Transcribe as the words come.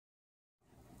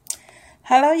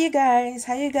Hello, you guys.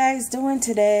 How you guys doing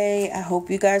today? I hope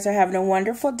you guys are having a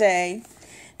wonderful day.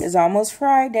 It's almost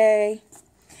Friday,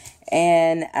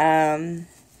 and I'm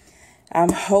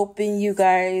hoping you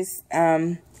guys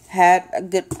had a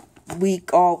good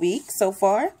week all week so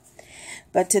far.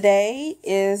 But today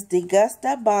is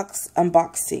Degustabox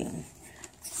unboxing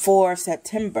for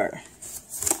September.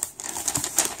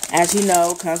 As you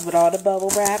know, it comes with all the bubble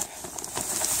wrap.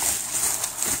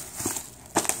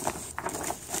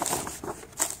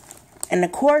 And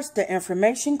of course, the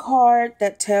information card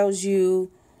that tells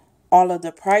you all of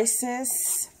the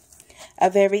prices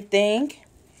of everything.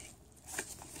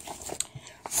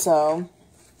 So,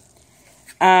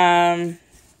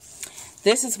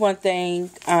 this is one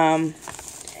thing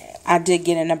I did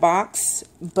get in a box,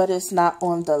 but it's not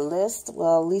on the list.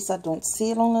 Well, at least I don't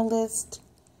see it on the list.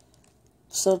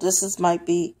 So this might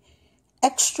be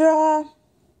extra,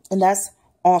 and that's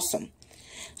awesome.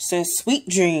 It says Sweet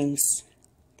Dreams.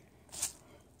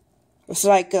 It's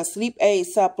like a sleep aid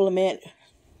supplement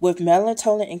with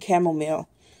melatonin and chamomile.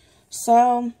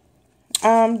 So,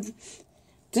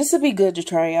 this would be good to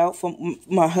try out for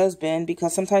my husband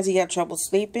because sometimes he got trouble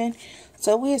sleeping.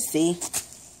 So we'll see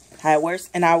how it works,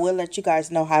 and I will let you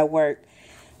guys know how it works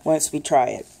once we try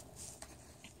it.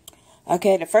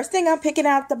 Okay, the first thing I'm picking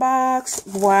out the box,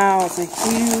 wow, it's a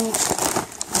huge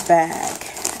bag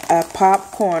of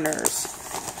popcorners.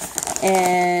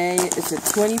 And it's a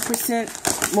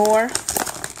 20% more.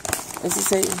 Let's just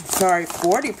say, sorry,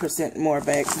 40% more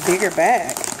bag, bigger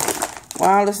bag.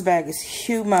 Wow, this bag is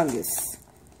humongous.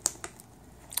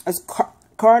 It's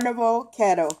Carnival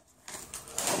Kettle.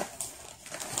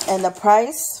 And the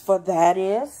price for that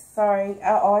is, sorry,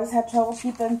 I always have trouble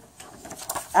keeping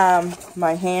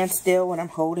my hand still when I'm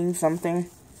holding something.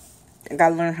 I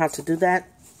gotta learn how to do that.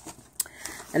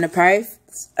 And the price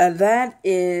of that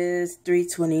is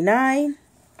 $3.29.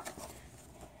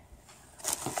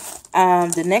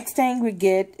 The next thing we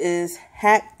get is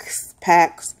Hacks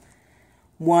Packs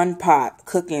 1 pot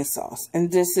cooking sauce,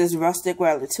 and this is rustic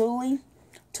ratatouille.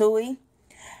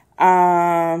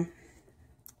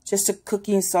 Just a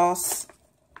cooking sauce,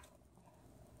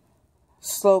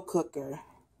 slow cooker,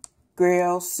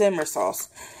 grill, simmer sauce.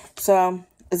 So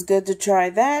it's good to try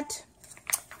that.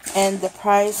 And the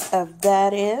price of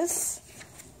that is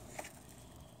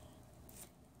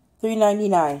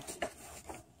 $3.99.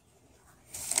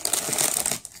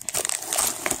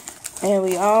 And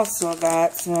we also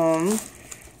got some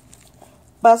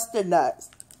busted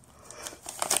nuts.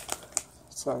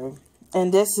 Sorry.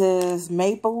 And this is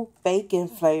maple bacon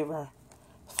flavored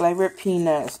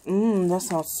peanuts. That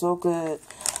sounds so good.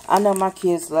 I know my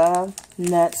kids love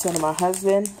nuts, and my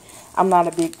husband. I'm not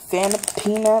a big fan of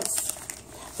peanuts,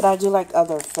 but I do like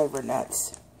other flavored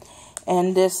nuts.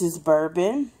 And this is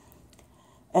bourbon.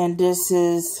 And this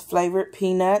is flavored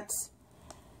peanuts.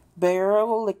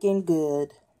 Barrel looking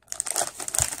good.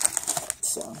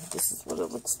 So this is what it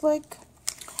looks like.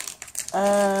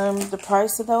 The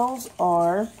price of those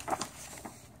are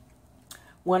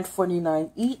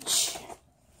 $1.49 each.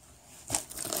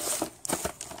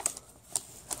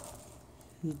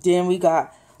 Then we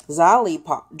got Zolly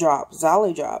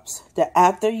Drops. The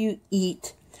after you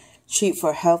eat treat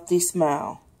for healthy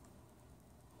smile.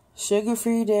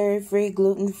 Sugar-free, dairy-free,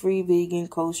 gluten-free, vegan,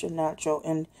 kosher, natural,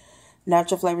 and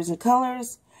natural flavors and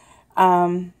colors.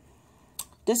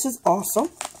 This is awesome.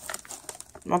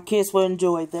 My kids will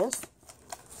enjoy this.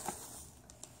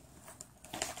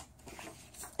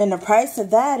 And the price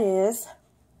of that is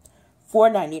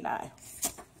 $4.99.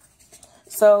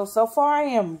 So far I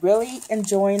am really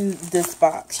enjoying this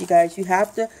box. You guys, you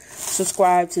have to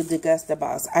subscribe to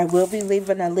Degustabox. I will be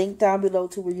leaving a link down below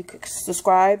to where you can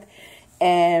subscribe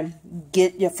and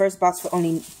get your first box for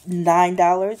only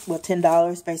 $9. Well,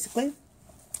 $10 basically.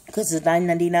 Because it's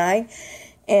 $9.99.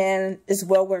 And it's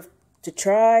well worth to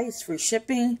try. It's free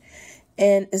shipping.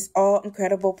 And it's all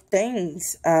incredible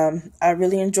things. I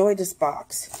really enjoy this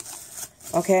box.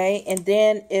 Okay. And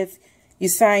then if you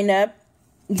sign up,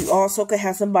 you also could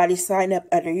have somebody sign up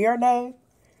under your name.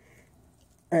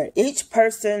 Alright. Each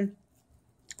person.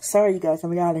 Sorry, you guys.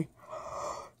 I'm yawning.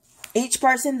 Each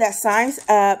person that signs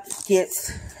up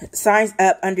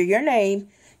under your name,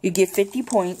 you get 50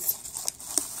 points.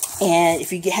 And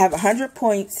if you have 100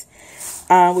 points,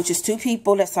 which is 2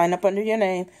 people that sign up under your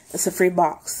name, it's a free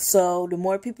box. So the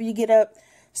more people you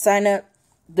sign up,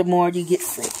 the more you get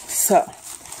free. So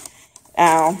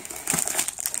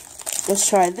let's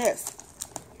try this.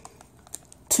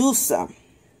 Twosome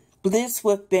Bites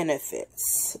with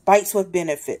Benefits,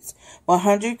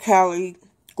 100-calorie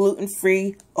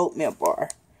gluten-free oatmeal bar.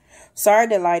 Sorry,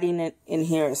 the lighting in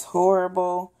here is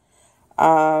horrible.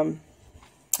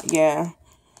 Yeah.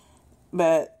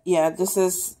 But yeah, this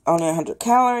is only 100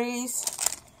 calories.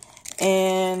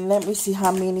 And let me see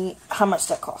how much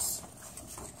that costs.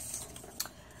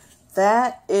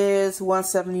 That is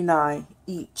 $179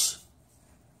 each.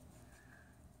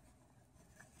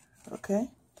 Okay.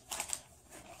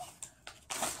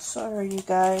 Sorry, you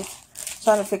guys.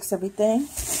 Trying to fix everything.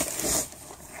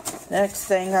 Next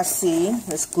thing I see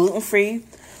is gluten-free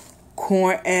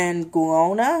corn and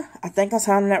guana. I think I'm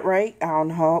sounding that right. I don't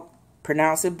know how to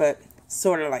pronounce it, but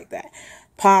sort of like that.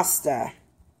 Pasta.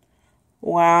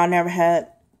 Wow, I never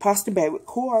had pasta made with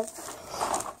corn.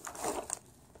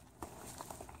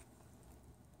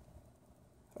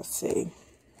 Let's see.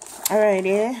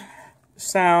 Alrighty.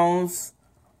 Sounds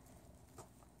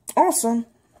awesome.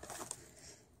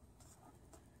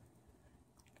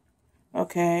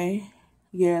 Okay.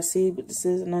 Yeah, see, but this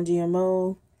is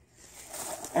non-GMO.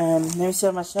 Let me see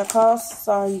how much that costs.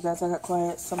 Sorry, you guys, I got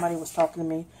quiet. Somebody was talking to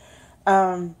me.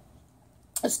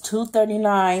 It's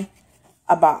 $2.39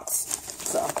 a box.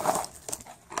 So.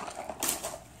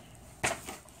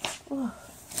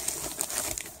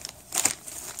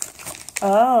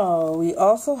 Oh, we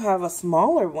also have a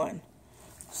smaller one.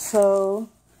 So,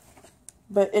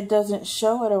 but it doesn't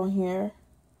show it on here.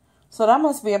 So that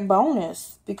must be a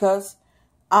bonus because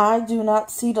I do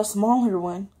not see the smaller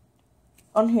one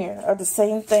on here, or the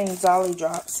same thing, Zolly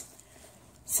Drops.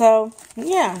 So,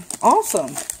 yeah,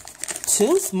 awesome.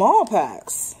 2 small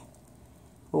packs.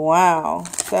 Wow,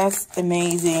 that's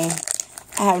amazing.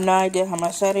 I have no idea how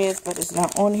much that is, but it's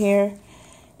not on here.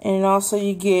 And also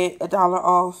you get $1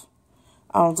 off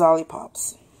on Zolly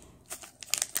Pops.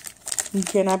 You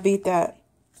cannot beat that.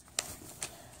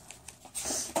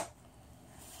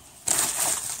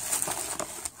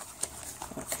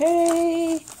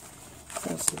 Okay,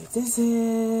 let's see what this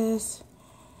is.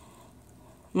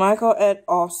 Michael at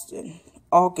Augustin.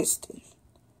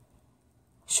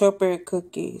 Shortbread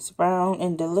cookies, brown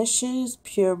and delicious,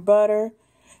 pure butter,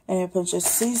 and a bunch of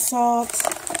sea salt.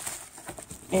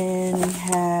 And we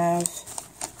have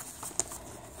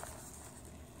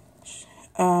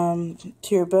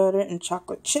pure butter and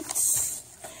chocolate chips.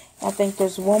 I think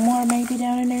there's one more maybe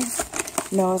down in there.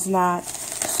 No, it's not.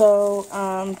 So,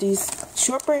 these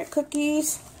shortbread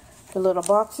cookies, the little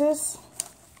boxes.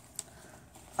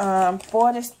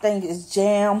 Boy, this thing is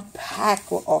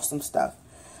jam-packed with awesome stuff.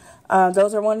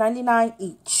 Those are $1.99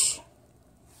 each.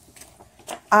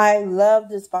 I love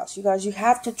this box, you guys. You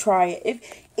have to try it.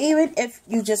 Even if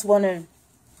you just want to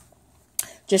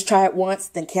just try it once,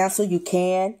 then cancel, you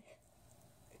can.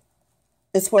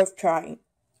 It's worth trying.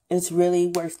 It's really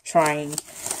worth trying.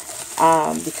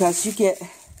 Because you get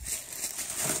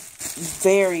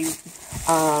very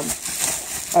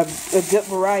a good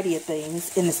variety of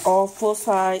things, and it's all full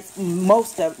size.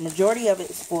 Majority of it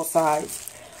is full size.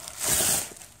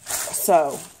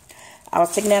 So I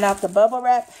was taking that out the bubble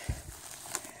wrap.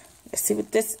 Let's see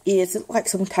what this is. It's like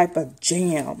some type of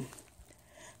jam.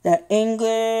 The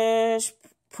English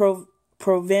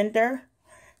Provender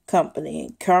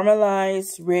Company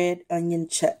caramelized red onion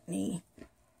chutney.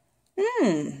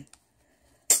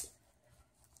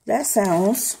 That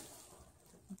sounds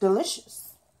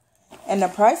delicious. And the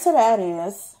price of that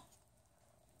is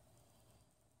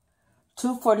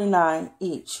 $2.49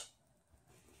 each.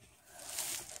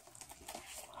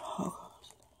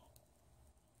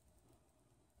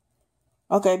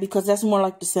 Okay, because that's more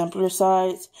like the simpler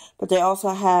size. But they also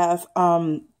have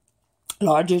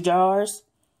larger jars.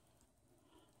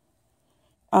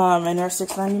 And they're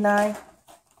 $6.99.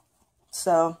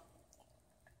 So,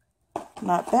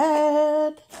 not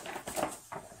bad.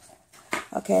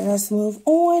 Okay, let's move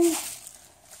on.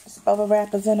 This bubble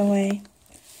wrap is in the way.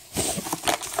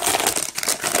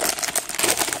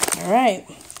 Alright.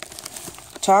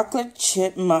 Chocolate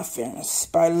chip muffins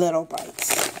by Little Bites.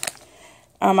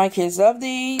 My kids love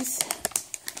these.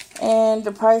 And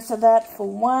the price of that for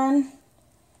one,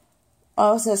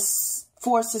 it says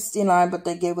 $4.69, but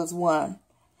they gave us one.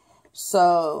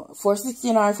 So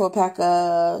 $4.69 for a pack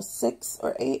of 6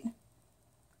 or 8.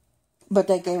 But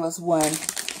they gave us one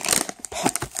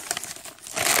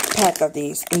pack of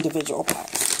these individual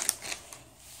packs.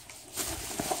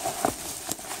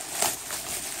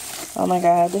 Oh my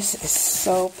god, this is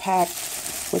so packed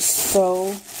with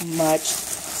so much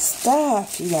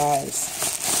stuff, you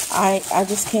guys. I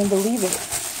just can't believe it.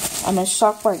 I'm in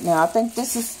shock right now. I think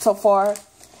this is, so far,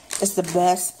 it's the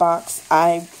best box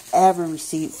I've ever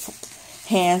received.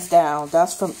 Hands down.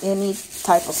 That's from any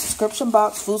type of subscription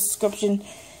box, food subscription,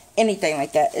 anything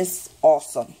like that. It's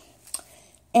awesome.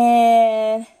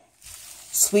 And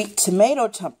sweet tomato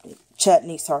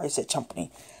chutney. Sorry, I said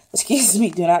chutney. Excuse me.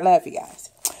 Do not laugh, you guys.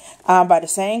 by the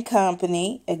same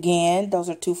company. Again, those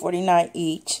are $2.49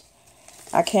 each.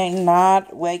 I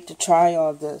cannot wait to try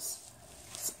all this.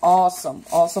 It's awesome,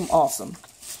 awesome, awesome.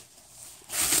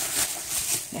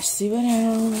 Let's see what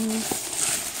else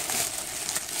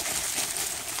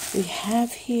we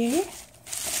have here.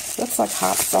 Looks like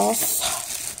hot sauce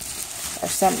or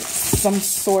some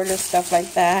sort of stuff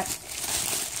like that.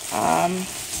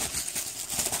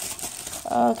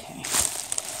 Okay.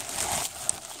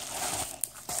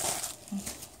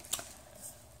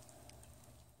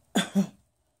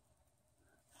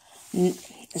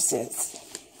 It says,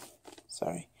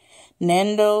 sorry,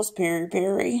 Nando's peri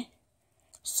peri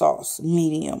sauce,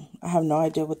 medium. I have no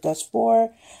idea what that's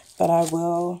for, but I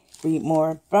will read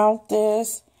more about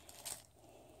this.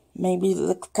 Maybe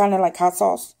look kind of like hot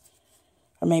sauce,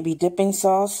 or maybe dipping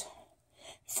sauce.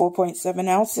 4.7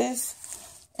 ounces,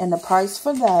 and the price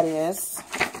for that is,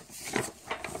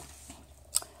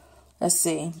 let's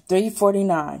see,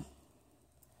 $3.49.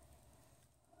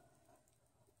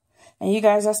 And you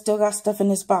guys, I still got stuff in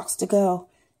this box to go.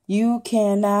 You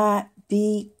cannot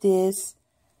beat this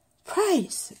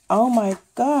price. Oh my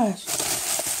gosh.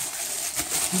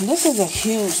 And this is a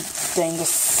huge thing.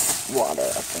 This water,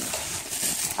 I think.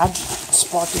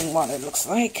 Sparkling water, it looks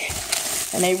like.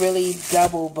 And they really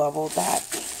double bubble that.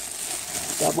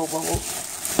 Double bubble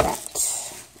that.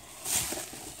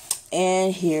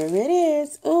 And here it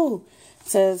is. Ooh. It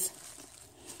says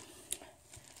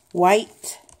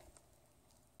white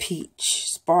peach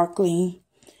sparkling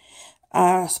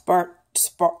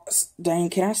dang,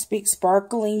 can I speak?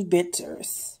 Sparkling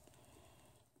bitters.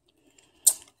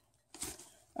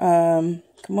 Come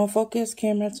on, focus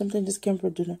camera. Something this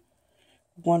camera didn't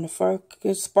want to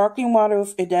focus. Sparkling water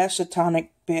with a dash of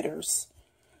tonic bitters.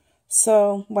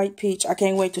 So white peach, I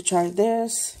can't wait to try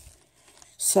this.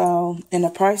 So, and the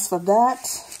price for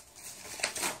that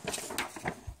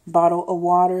bottle of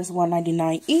water is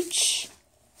 $1.99 each.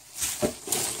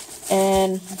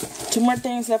 And 2 more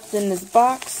things left in this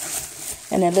box.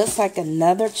 And it looks like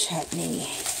another chutney.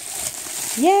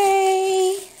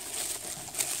 Yay!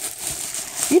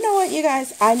 You know what, you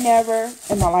guys? I never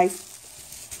in my life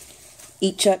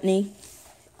eat chutney.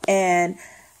 And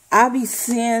I'll be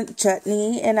seeing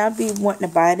chutney and I'll be wanting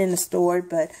to buy it in the store.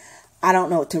 But I don't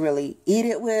know what to really eat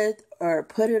it with or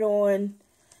put it on.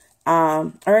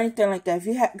 Or anything like that. If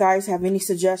you guys have any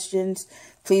suggestions,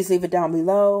 please leave it down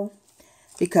below.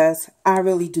 Because I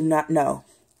really do not know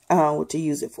what to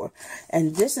use it for.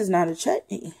 And this is not a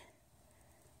chutney.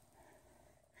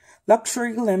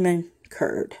 Luxury lemon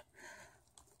curd.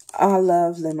 I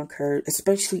love lemon curd.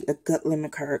 Especially a good lemon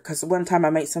curd. Because one time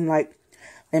I made some like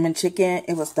lemon chicken.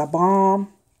 It was thebomb.com.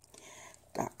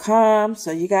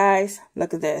 So you guys,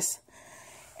 look at this.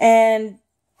 And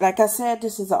like I said,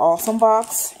 this is an awesome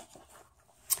box.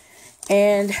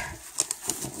 And,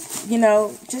 you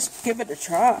know, just give it a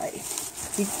try.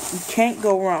 You can't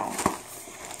go wrong.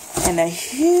 And a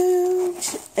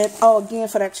huge, and oh, again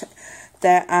for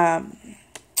that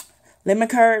lemon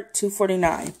curd,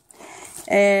 $2.49.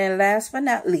 And last but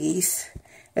not least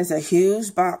is a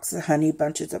huge box of honey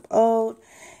bunches of oat,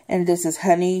 and this is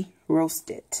honey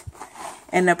roasted.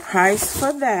 And the price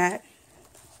for that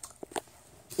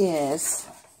is,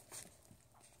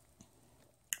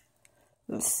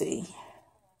 let's see.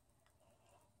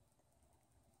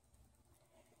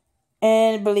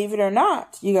 And believe it or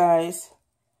not, you guys,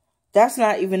 that's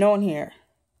not even on here.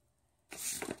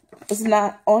 It's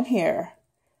not on here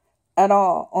at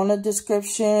all. On the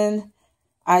description,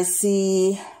 I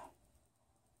see,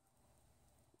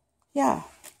 yeah,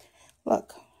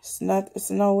 look,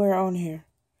 it's nowhere on here.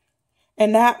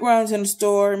 And that runs in the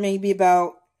store maybe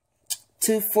about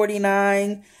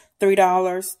 $2.49,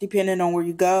 $3, depending on where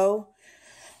you go.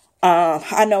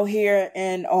 I know here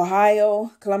in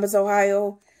Ohio, Columbus,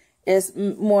 Ohio, it's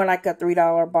more like a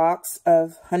 $3 box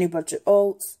of honey bunch of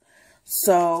oats.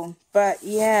 So, but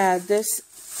yeah, this,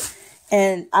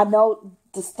 and I know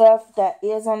the stuff that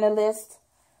is on the list,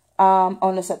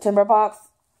 on the September box,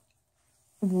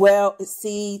 well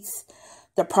exceeds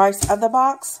the price of the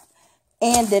box.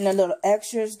 And then the little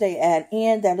extras they add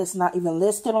in that is not even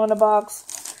listed on the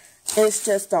box. It's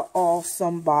just an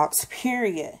awesome box,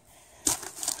 period.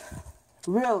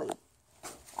 Really.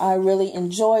 I really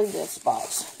enjoy this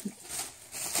box.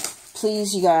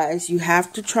 Please, you guys, you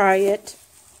have to try it.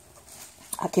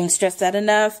 I can't stress that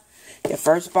enough. Your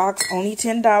first box, only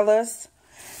 $10.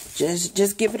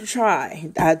 Just give it a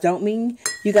try. I don't mean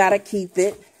you got to keep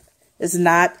it. It's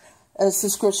not a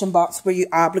subscription box where you're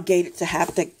obligated to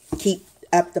have to keep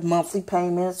up the monthly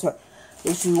payments or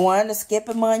If you want to skip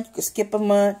a month, you can skip a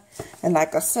month. And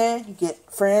like I said, you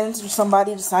get friends or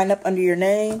somebody to sign up under your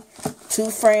name.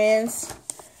 2 friends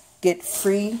get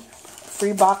free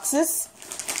boxes.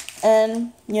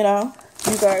 And, you know,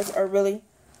 you guys are really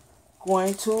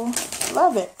going to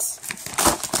love it.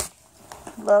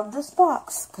 Love this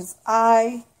box, because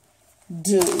I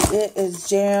do. It is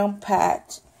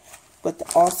jam-packed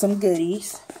with awesome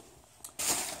goodies.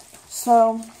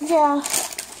 So, yeah.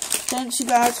 Thanks, you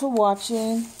guys, for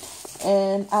watching.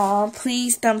 And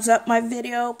please thumbs up my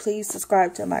video. Please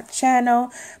subscribe to my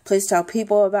channel. Please tell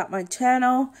people about my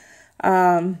channel.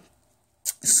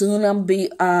 Soon I'll be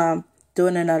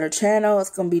doing another channel.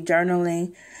 It's going to be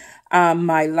journaling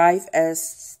my life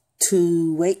as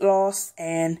to weight loss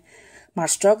and my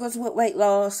struggles with weight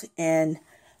loss, and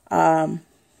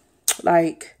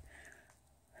like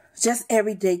just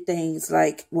everyday things,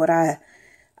 like what I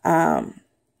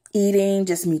eating,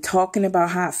 just me talking about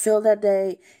how I feel that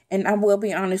day. And I will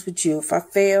be honest with you, if I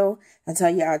fail and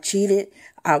tell you I cheated,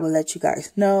 I will let you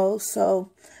guys know.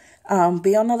 So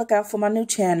be on the lookout for my new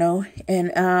channel.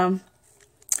 And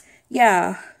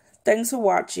yeah, thanks for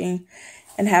watching,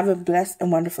 and have a blessed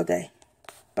and wonderful day.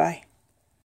 Bye.